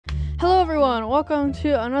Hello everyone, welcome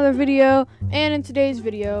to another video, and in today's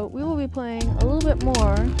video we will be playing a little bit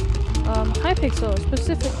more Hypixel,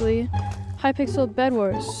 specifically Hypixel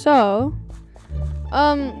bedwars. So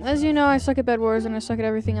as you know, I suck at bedwars and I suck at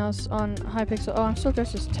everything else on Hypixel. Oh, I'm still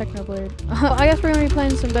dressed as Technoblade. I guess we're gonna be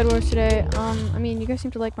playing some bedwars today. I mean, you guys seem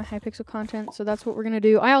to like my Hypixel content, so that's what we're gonna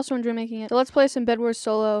do. I also enjoy making it, so let's play some bedwars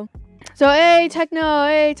solo. So hey techno,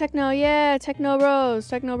 yeah, techno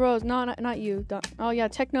bros, no, not you. Oh yeah,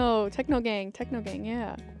 techno gang, yeah, techno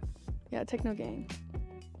gang,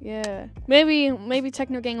 yeah. Maybe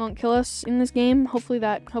techno gang won't kill us in this game. Hopefully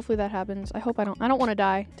that happens. I hope I don't want to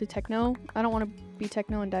die to techno. I don't want to be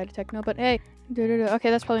techno and die to techno. But hey, okay,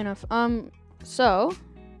 that's probably enough. So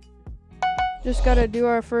just gotta do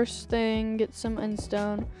our first thing, get some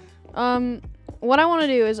endstone. What I want to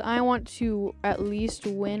do is I want to at least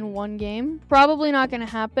win one game. Probably not going to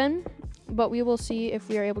happen, but we will see if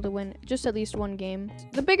we are able to win just at least one game.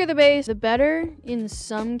 The bigger the base, the better in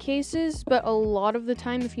some cases, but a lot of the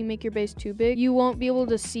time if you make your base too big, you won't be able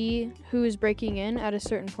to see who is breaking in at a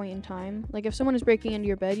certain point in time. Like if someone is breaking into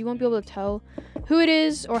your bed, you won't be able to tell who it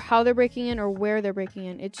is or how they're breaking in or where they're breaking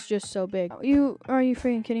in. It's just so big. Are you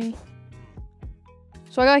freaking kidding me?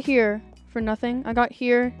 So I got here for nothing. I got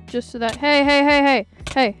here just so that hey,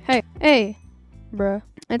 bruh.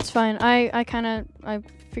 It's fine. I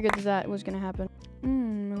figured that was gonna happen.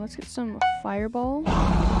 Let's get some fireball.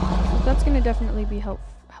 That's gonna definitely be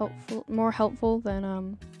more helpful than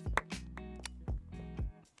a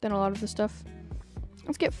lot of the stuff.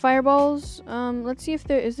 Let's get fireballs. Let's see if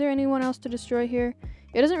is there anyone else to destroy here.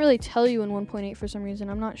 It doesn't really tell you in 1.8 for some reason.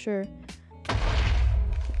 I'm not sure.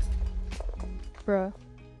 Bruh.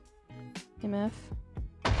 MF.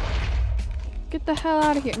 Get the hell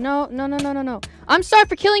out of here. No. I'm sorry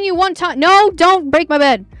for killing you one time. No, don't break my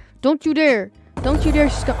bed. Don't you dare. Don't you dare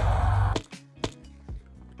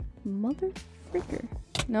Mother fricker.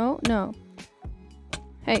 No.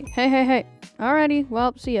 Hey. Alrighty,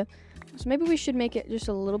 well, see ya. So maybe we should make it just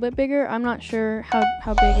a little bit bigger. I'm not sure how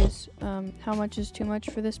big is, how much is too much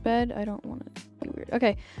for this bed. I don't want to be weird.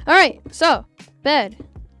 Okay, alright, so, bed.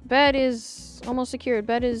 Bed is almost secured.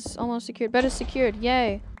 Bed is almost secured. Bed is secured.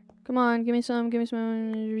 Yay. Come on, give me some.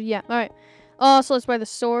 Yeah, alright. So let's buy the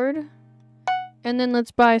sword. And then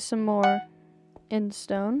let's buy some more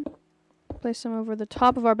endstone. Place some over the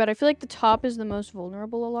top of our bed. I feel like the top is the most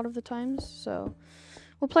vulnerable a lot of the times. So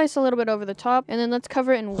we'll place a little bit over the top. And then let's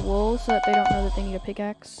cover it in wool so that they don't know that they need a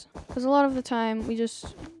pickaxe. Because a lot of the time,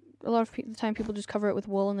 people just cover it with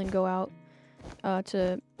wool and then go out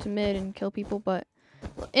to mid and kill people. But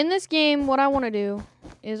in this game, what I want to do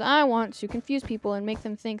is I want to confuse people and make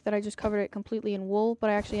them think that I just covered it completely in wool, but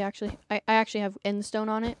I actually have endstone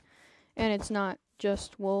on it, and it's not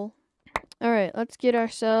just wool. All right, let's get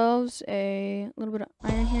ourselves a little bit of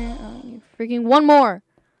iron here. Freaking one more.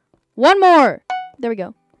 There we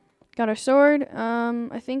go. Got our sword.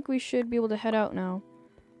 I think we should be able to head out now.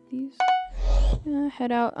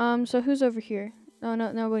 Head out. So who's over here? Oh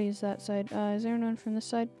no, nobody's that side. Is there anyone from this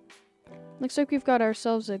side? Looks like we've got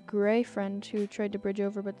ourselves a gray friend who tried to bridge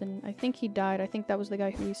over, but then I think he died. I think that was the guy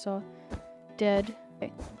who we saw dead.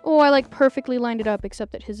 Okay. Oh, I like perfectly lined it up,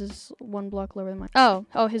 except that his is one block lower than mine.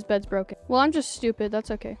 Oh, his bed's broken. Well, I'm just stupid. That's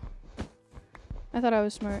okay. I thought I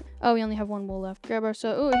was smart. Oh, we only have one wool left. Grab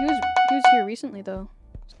ourselves. Oh, he was here recently though.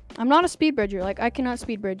 I'm not a speed bridger. Like I cannot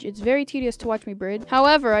speed bridge. It's very tedious to watch me bridge.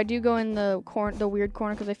 However, I do go in the weird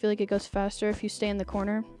corner because I feel like it goes faster if you stay in the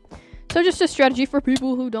corner. So just a strategy for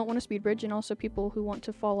people who don't want to speed bridge and also people who want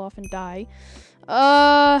to fall off and die.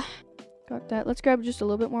 Got that. Let's grab just a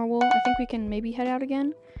little bit more wool. I think we can maybe head out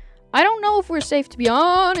again. I don't know if we're safe, to be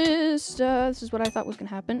honest. This is what I thought was going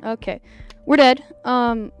to happen. Okay. We're dead.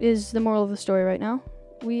 Is the moral of the story right now.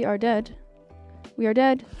 We are dead. We are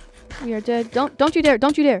dead. We are dead. Don't you dare.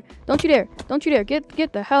 Don't you dare. Don't you dare. Don't you dare.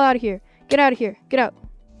 Get the hell out of here. Get out of here. Get out.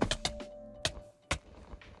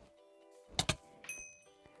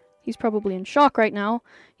 He's probably in shock right now.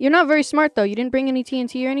 You're not very smart, though. You didn't bring any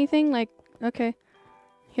TNT or anything? Like, okay.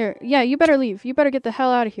 Here. Yeah, you better leave. You better get the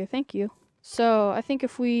hell out of here. Thank you. So, I think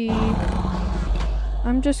if we...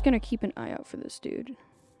 I'm just gonna keep an eye out for this dude.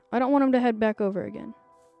 I don't want him to head back over again.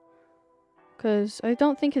 Because I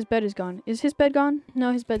don't think his bed is gone. Is his bed gone?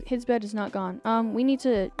 No, his bed is not gone. We need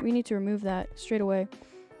to remove that straight away.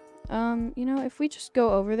 You know, if we just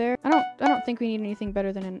go over there, I don't think we need anything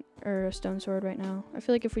better than a stone sword right now. I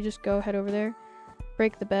feel like if we just head over there,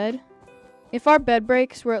 break the bed. If our bed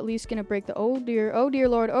breaks, we're at least gonna break the oh dear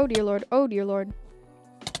lord, oh dear lord.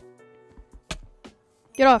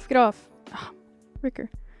 Get off. Oh, fricker.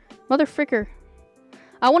 Mother fricker.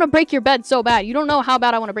 I want to break your bed so bad. You don't know how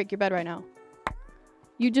bad I want to break your bed right now.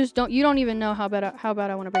 You don't even know how bad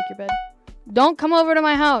I want to break your bed. Don't come over to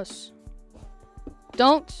my house.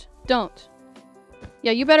 Don't.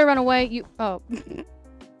 Yeah, you better run away. Oh.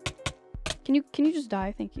 Can you just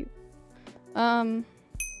die? Thank you. You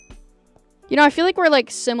know, I feel like we're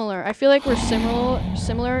like similar. I feel like we're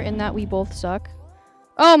similar in that we both suck.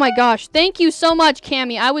 Oh my gosh. Thank you so much,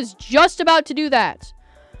 Cammy. I was just about to do that.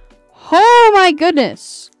 Oh my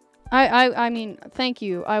goodness. I mean, thank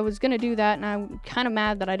you. I was gonna do that and I'm kind of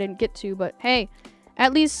mad that I didn't get to, but hey,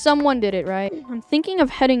 at least someone did it, right? I'm thinking of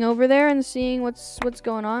heading over there and seeing what's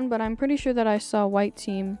going on, but I'm pretty sure that I saw white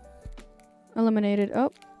team eliminated.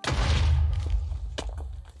 Oh.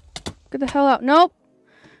 Get the hell out. Nope.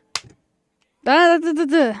 I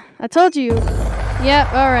told you. Yep,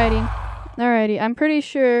 alrighty. I'm pretty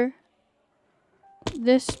sure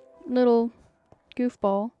this little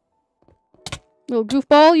goofball. Little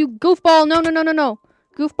goofball, you goofball. No.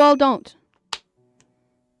 Goofball, don't.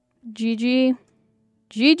 GG.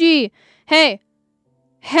 Hey.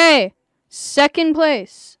 Second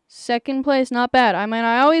place, not bad. I mean,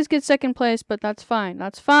 I always get second place, but that's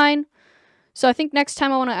fine. So I think next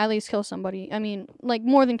time I want to at least kill somebody. I mean, like,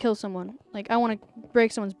 more than kill someone. Like, I want to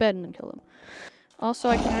break someone's bed and then kill them. Also,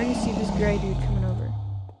 I can already see this gray dude coming over.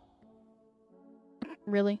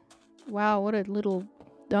 Really? Wow, what a little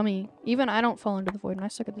dummy. Even I don't fall into the void, and I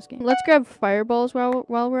suck at this game. Let's grab fireballs while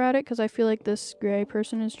we're at it, because I feel like this gray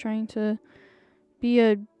person is trying to be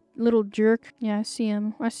a little jerk. Yeah, I see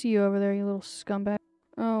him. I see you over there, you little scumbag.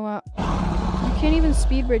 Oh, wow. You can't even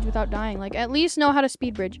speed bridge without dying. Like, at least know how to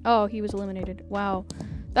speed bridge. Oh, he was eliminated. Wow.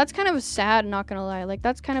 That's kind of sad, not gonna lie. Like,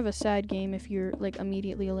 that's kind of a sad game if you're, like,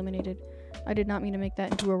 immediately eliminated. I did not mean to make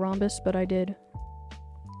that into a rhombus, but I did.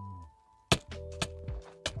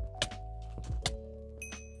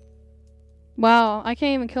 Wow, I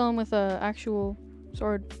can't even kill him with a actual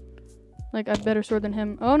sword. Like, a better sword than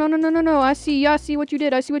him. Oh, no. I see what you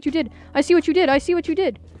did.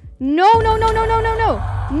 No.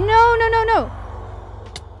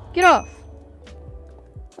 Get off.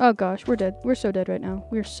 Oh gosh, we're dead. We're so dead right now.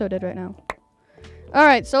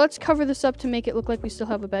 Alright, so let's cover this up to make it look like we still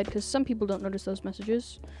have a bed, because some people don't notice those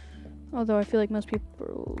messages. Although I feel like most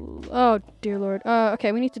people... Oh, dear lord.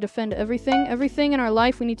 Okay, we need to defend everything. Everything in our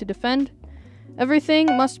life we need to defend.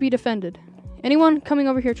 Everything must be defended. Anyone coming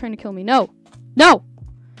over here trying to kill me? No!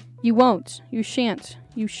 You won't. You shan't.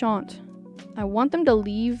 You shan't. I want them to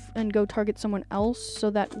leave and go target someone else so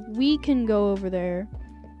that we can go over there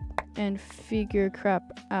and figure crap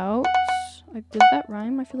out. Did that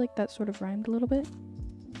rhyme? I feel like that sort of rhymed a little bit.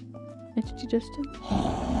 Entity distant.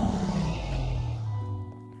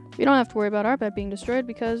 We don't have to worry about our bed being destroyed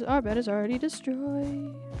because our bed is already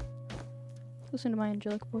destroyed. Listen to my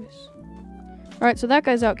angelic voice. Alright, so that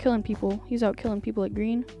guy's out killing people. He's out killing people at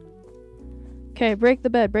green. Okay, break the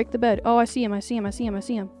bed. Oh, I see him.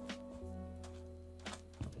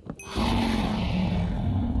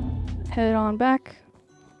 Head on back.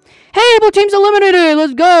 Hey, blue team's eliminated!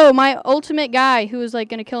 Let's go! My ultimate guy who is, like,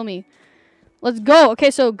 gonna kill me. Let's go! Okay,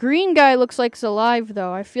 so green guy looks like he's alive,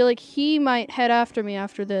 though. I feel like he might head after me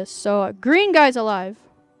after this. So, green guy's alive.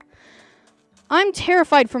 I'm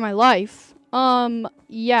terrified for my life.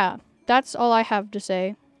 Yeah. That's all I have to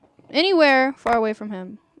say. Anywhere far away from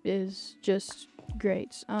him is just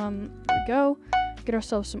great. There we go. Get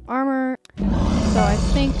ourselves some armor. So I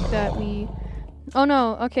think that we... Oh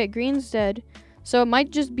no, okay, green's dead. So it might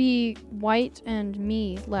just be white and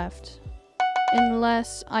me left.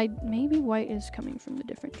 Unless maybe white is coming from the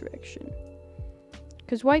different direction.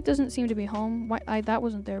 Because white doesn't seem to be home. That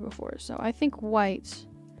wasn't there before. So I think white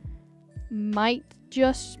might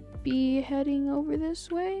just be heading over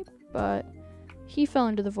this way. But he fell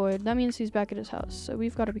into the void. That means he's back at his house. So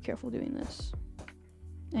we've got to be careful doing this.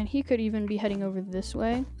 And he could even be heading over this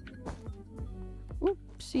way.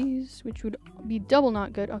 Oopsies. Which would be double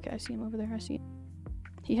not good. Okay, I see him over there. I see him.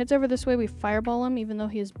 He heads over this way. We fireball him, even though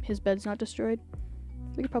his bed's not destroyed.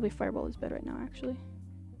 We could probably fireball his bed right now, actually.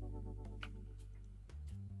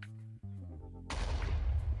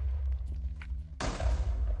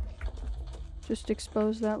 Just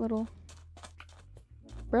expose that little...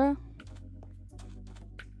 Bruh.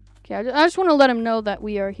 Okay, I just want to let him know that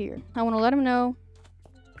we are here. I want to let him know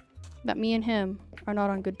that me and him are not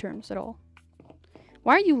on good terms at all.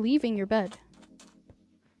 Why are you leaving your bed?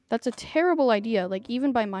 That's a terrible idea. Like,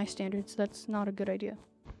 even by my standards, that's not a good idea.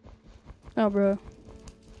 Oh, bro.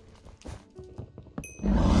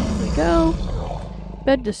 There we go.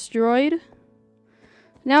 Bed destroyed.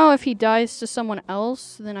 Now, if he dies to someone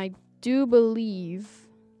else, then I do believe...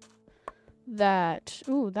 that...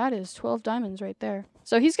 Ooh, that is 12 diamonds right there.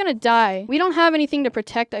 So he's gonna die. We don't have anything to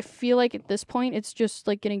protect. I feel like at this point, it's just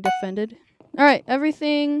like getting defended. All right,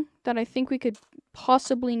 everything that I think we could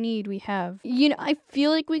possibly need, we have. You know, I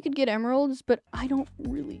feel like we could get emeralds, but I don't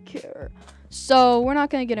really care. So we're not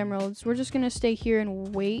gonna get emeralds. We're just gonna stay here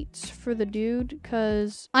and wait for the dude,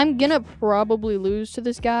 because I'm gonna probably lose to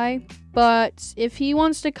this guy. But if he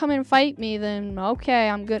wants to come and fight me, then okay,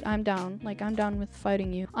 I'm good. I'm down. Like, I'm down with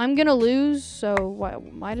fighting you. I'm gonna lose, so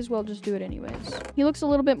might as well just do it anyways. He looks a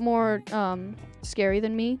little bit more scary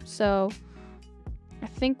than me, so I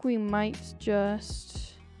think we might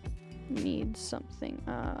just need something.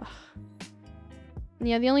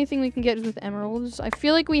 Yeah, the only thing we can get is with emeralds. I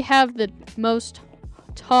feel like we have the most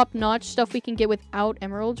top-notch stuff we can get without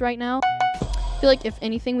emeralds right now. I feel like if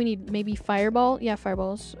anything, we need maybe fireball. Yeah,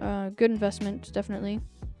 fireballs. Good investment, definitely.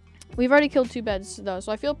 We've already killed 2 beds, though,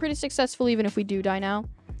 so I feel pretty successful even if we do die now.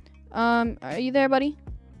 Are you there, buddy?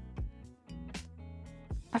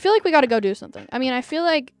 I feel like we gotta go do something. I mean, I feel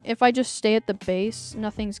like if I just stay at the base,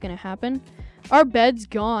 nothing's gonna happen. Our bed's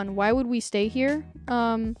gone. Why would we stay here?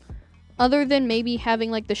 Other than maybe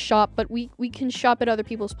having like the shop, but we can shop at other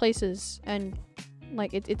people's places, and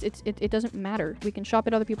like it doesn't matter. We can shop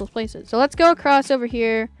at other people's places. So let's go across over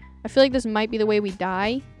here. I feel like this might be the way we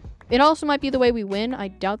die. It also might be the way we win. I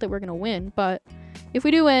doubt that we're gonna win, but if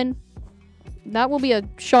we do win, that will be a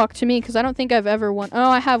shock to me because I don't think I've ever won.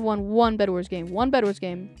 Oh, I have won one bedwars game. One bedwars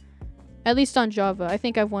game, at least on Java. I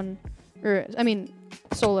think I've won, or I mean,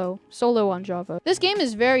 solo on Java. This game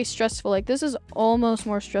is very stressful. Like, this is almost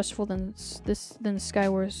more stressful than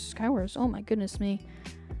Skywars. Skywars, oh my goodness me.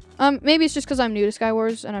 Maybe it's just because I'm new to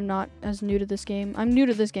Skywars and I'm not as new to this game. I'm new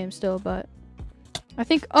to this game still, but I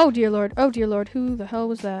think, oh dear lord, who the hell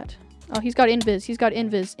was that? Oh, he's got invis. He's got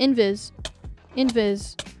invis.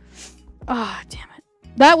 Ah, damn it.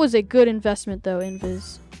 That was a good investment though,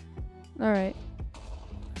 invis. All right.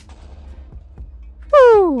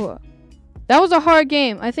 Woo! That was a hard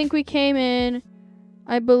game. I think we came in,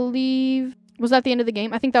 I believe, was that the end of the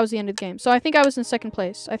game? I think that was the end of the game. So I think I was in 2nd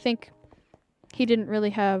place. I think he didn't really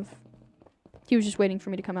have, he was just waiting for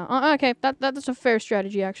me to come out. Okay, that's a fair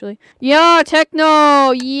strategy actually. Yeah,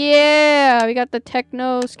 techno! Yeah! We got the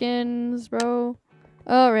techno skins, bro.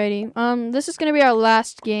 Alrighty. This is gonna be our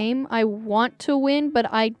last game. I want to win,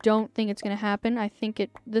 but I don't think it's gonna happen. I think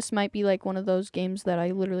this might be like one of those games that I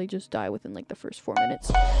literally just die within like the first 4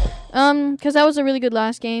 minutes. Because that was a really good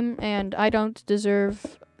last game, and I don't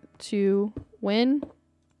deserve to win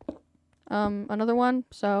another one,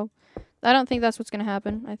 so I don't think that's what's gonna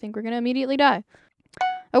happen. I think we're gonna immediately die.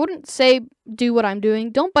 I wouldn't say do what I'm doing.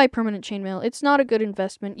 Don't buy permanent chainmail. It's not a good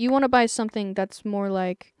investment. You want to buy something that's more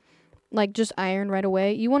like just iron right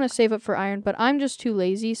away. You want to save up for iron, but I'm just too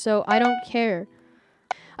lazy, so I don't care.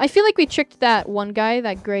 I feel like we tricked that one guy,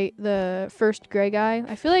 the first gray guy.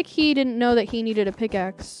 I feel like he didn't know that he needed a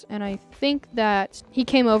pickaxe, and I think that he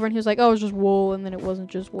came over and he was like, oh, it was just wool, and then it wasn't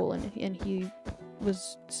just wool, and he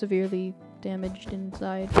was severely damaged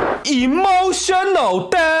inside. Emotional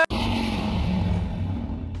damage!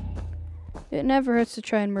 It never hurts to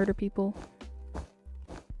try and murder people.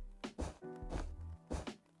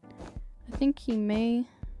 I think he may...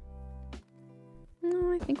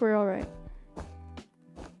 No, I think we're alright.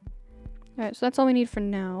 Alright, so that's all we need for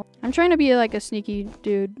now. I'm trying to be like a sneaky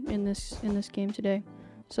dude in this game today.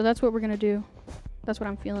 So that's what we're gonna do. That's what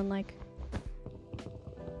I'm feeling like.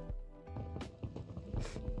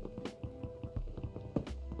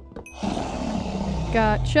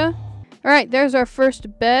 Gotcha. Alright, there's our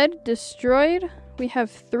first bed destroyed. We have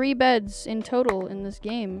 3 beds in total in this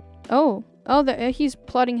game. Oh, he's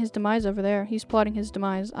plotting his demise over there. He's plotting his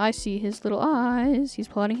demise. I see his little eyes. He's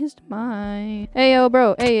plotting his demise. Hey, yo,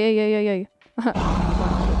 bro. Hey.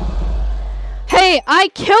 Hey, I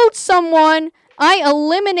killed someone. I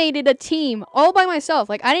eliminated a team all by myself.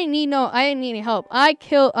 Like, I didn't need any help. I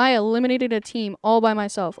eliminated a team all by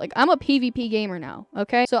myself. Like, I'm a PvP gamer now,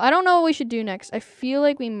 okay? So I don't know what we should do next. I feel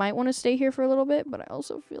like we might want to stay here for a little bit, but I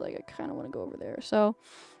also feel like I kind of want to go over there. So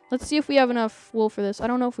let's see if we have enough wool for this. I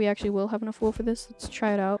don't know if we actually will have enough wool for this. Let's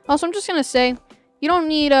try it out. Also, I'm just gonna say, you don't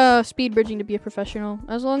need speed bridging to be a professional.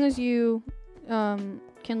 As long as you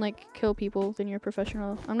can like kill people, then you're a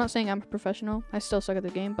professional. I'm not saying I'm a professional. I still suck at the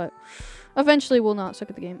game, but eventually we'll not suck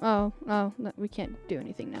at the game. Oh, we can't do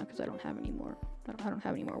anything now because I don't have any more. I don't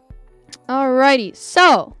have any more. Alrighty,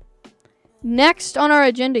 so next on our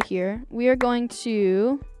agenda here, we are going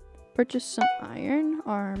to purchase some iron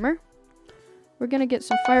armor. We're gonna get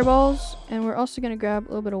some fireballs, and we're also gonna grab a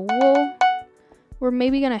little bit of wool. We're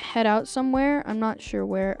maybe gonna head out somewhere. I'm not sure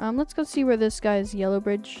where. Let's go see where this guy's yellow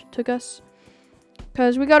bridge took us.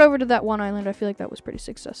 Because we got over to that one island. I feel like that was pretty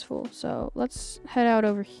successful. So let's head out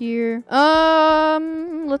over here.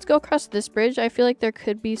 Let's go across this bridge. I feel like there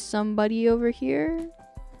could be somebody over here.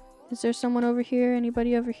 Is there someone over here?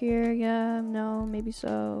 Anybody over here? Yeah, no, maybe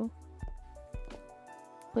so.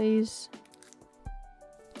 Please.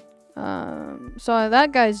 So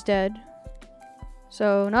that guy's dead.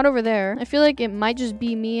 So not over there. I feel like it might just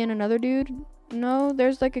be me and another dude. No,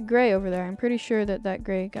 there's like a gray over there. I'm pretty sure that that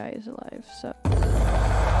gray guy is alive. So.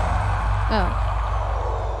 Oh.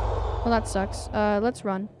 Well, that sucks. Let's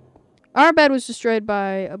run. Our bed was destroyed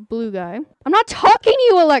by a blue guy. I'm not talking to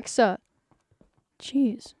you, Alexa!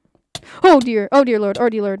 Jeez. Oh dear. Oh dear lord. Oh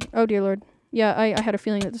dear lord. Oh dear lord. Yeah, I had a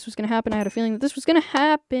feeling that this was gonna happen. I had a feeling that this was gonna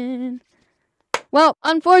happen. Well,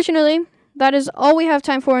 unfortunately, that is all we have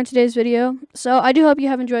time for in today's video. So I do hope you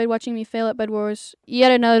have enjoyed watching me fail at Bed Wars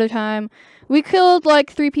yet another time. We killed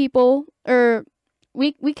like 3 people, or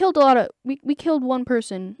we killed a lot of, we killed one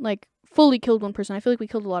person, like fully killed one person. I feel like we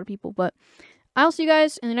killed a lot of people, but I'll see you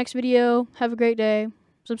guys in the next video. Have a great day.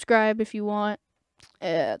 Subscribe if you want.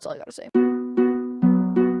 That's all I gotta say.